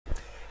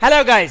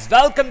Hello guys,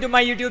 welcome to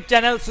my YouTube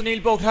channel.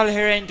 Sunil Pokhriyal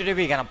here, and today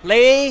we're gonna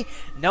play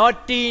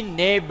Naughty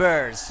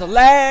Neighbors. So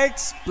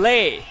let's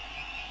play.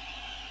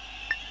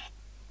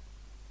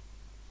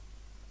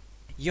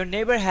 Your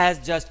neighbor has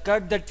just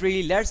cut the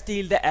tree. Let's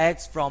steal the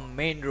axe from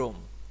main room.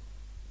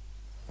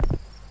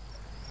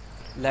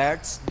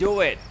 Let's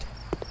do it.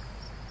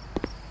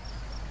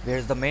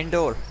 Where's the main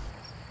door?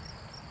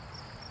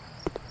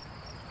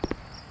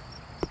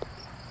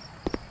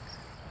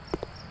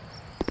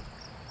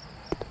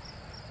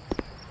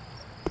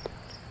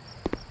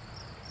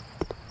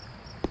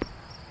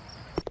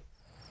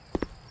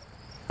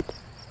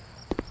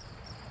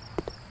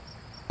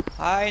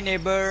 Hi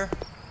neighbor.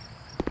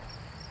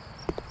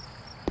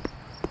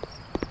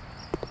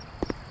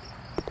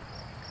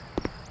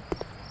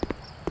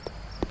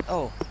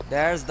 Oh,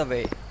 there's the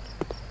way.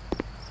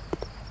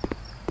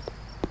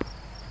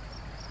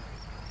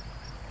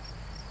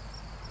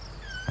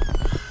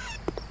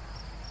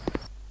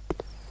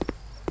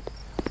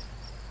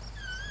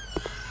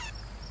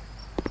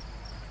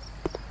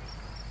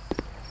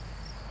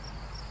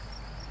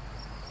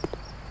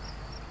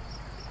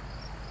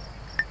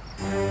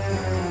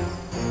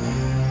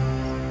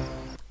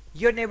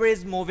 Your neighbor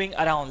is moving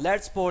around.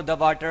 Let's pour the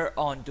water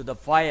onto the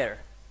fire.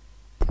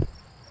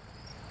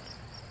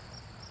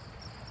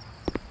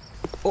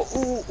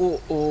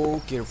 Oh,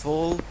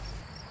 careful.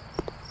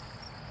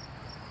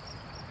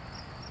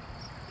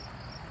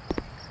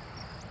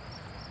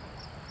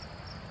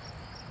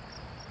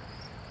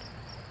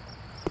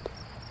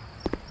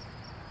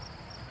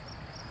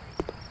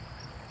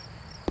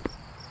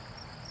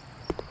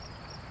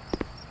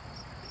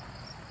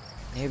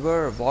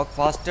 Neighbor, walk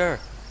faster.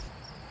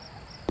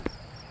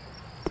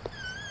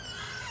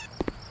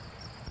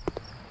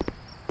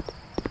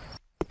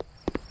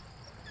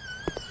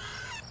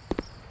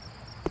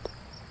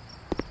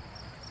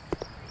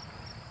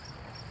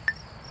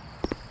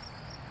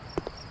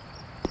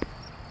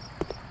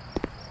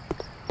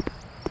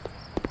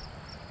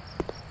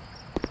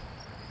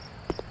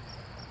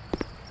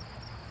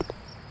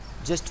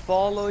 Just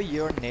follow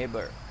your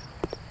neighbor.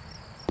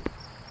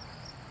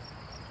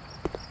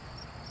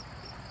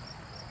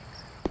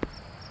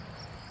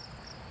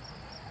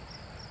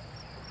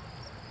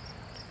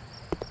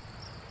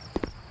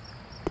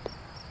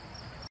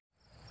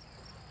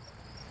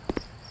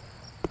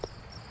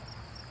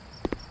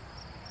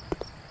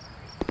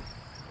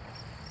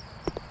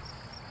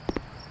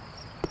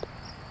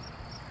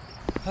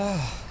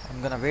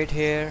 I'm gonna wait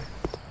here.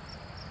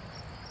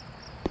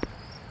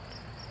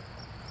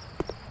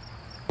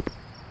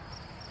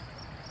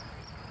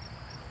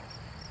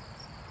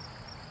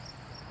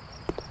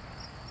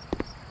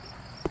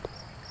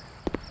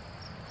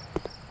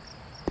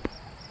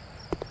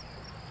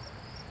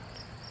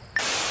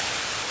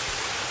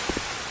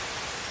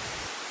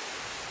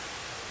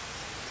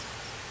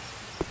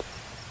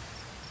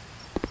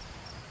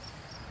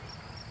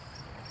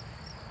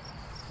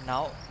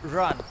 Now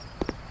run.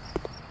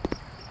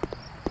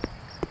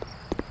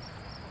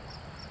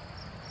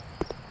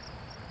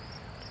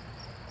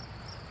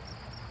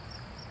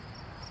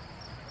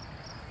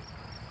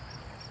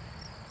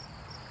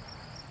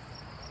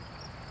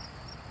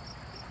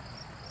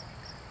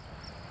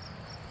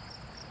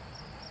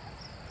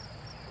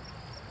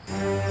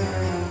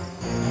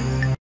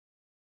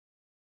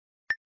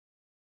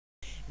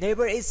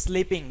 Neighbor is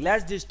sleeping.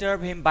 Let's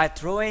disturb him by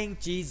throwing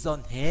cheese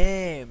on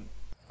him.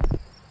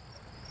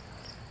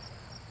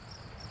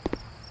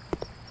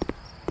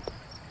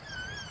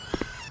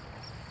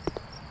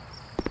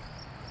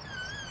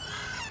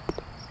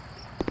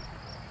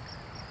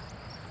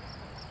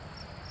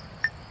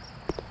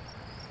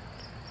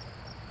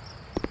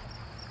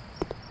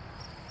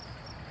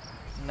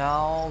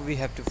 Now we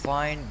have to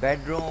find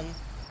bedroom.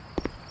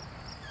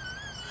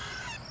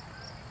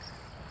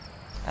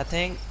 I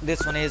think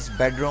this one is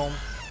bedroom.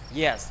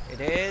 Yes,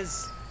 it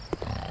is.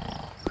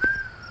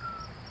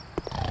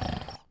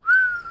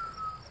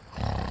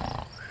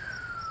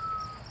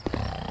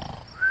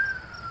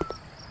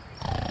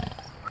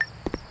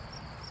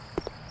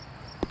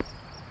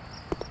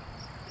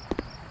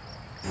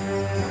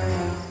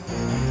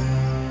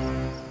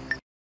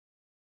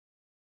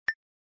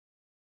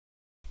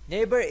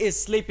 Neighbor is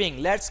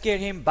sleeping. Let's scare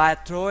him by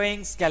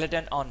throwing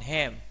skeleton on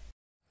him.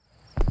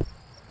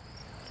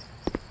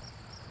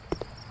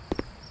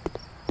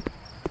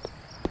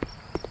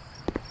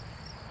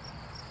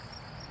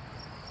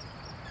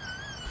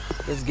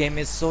 This game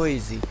is so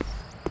easy.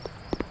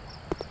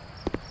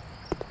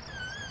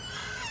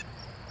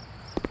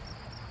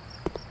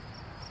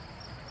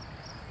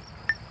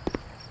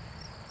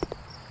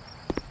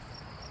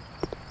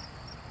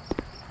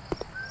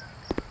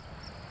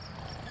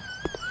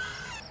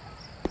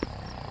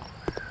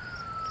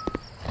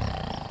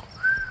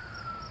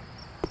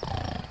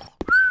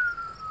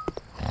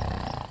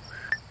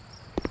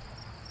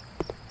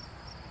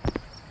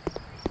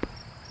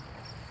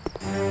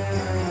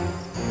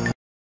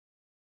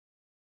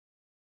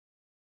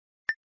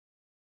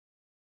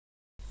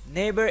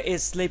 Neighbor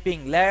is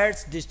sleeping.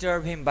 Let's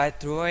disturb him by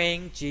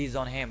throwing cheese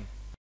on him.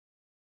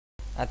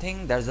 I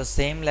think that's the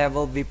same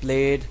level we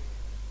played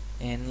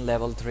in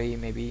level 3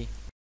 maybe.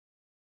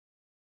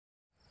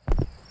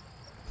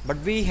 But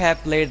we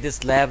have played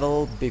this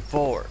level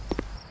before.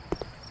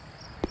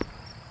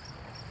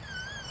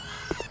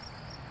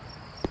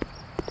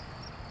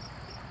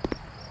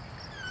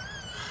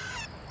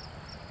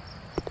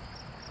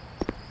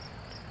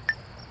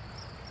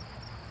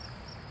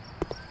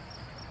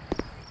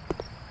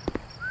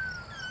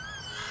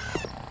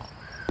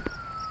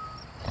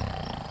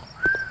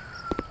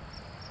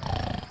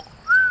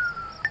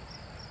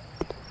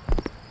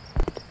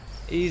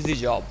 Easy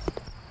job.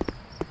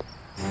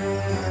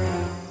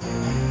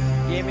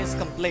 Game is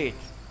complete.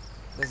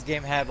 This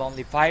game have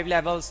only 5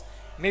 levels.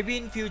 Maybe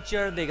in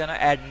future they're gonna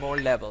add more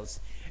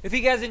levels. If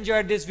you guys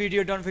enjoyed this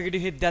video, don't forget to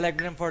hit the like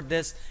button for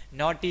this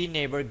naughty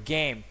neighbor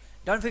game.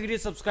 Don't forget to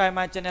subscribe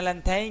my channel,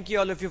 and thank you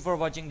all of you for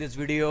watching this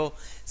video.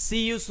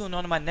 See you soon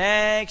on my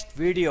next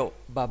video.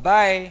 Bye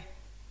bye.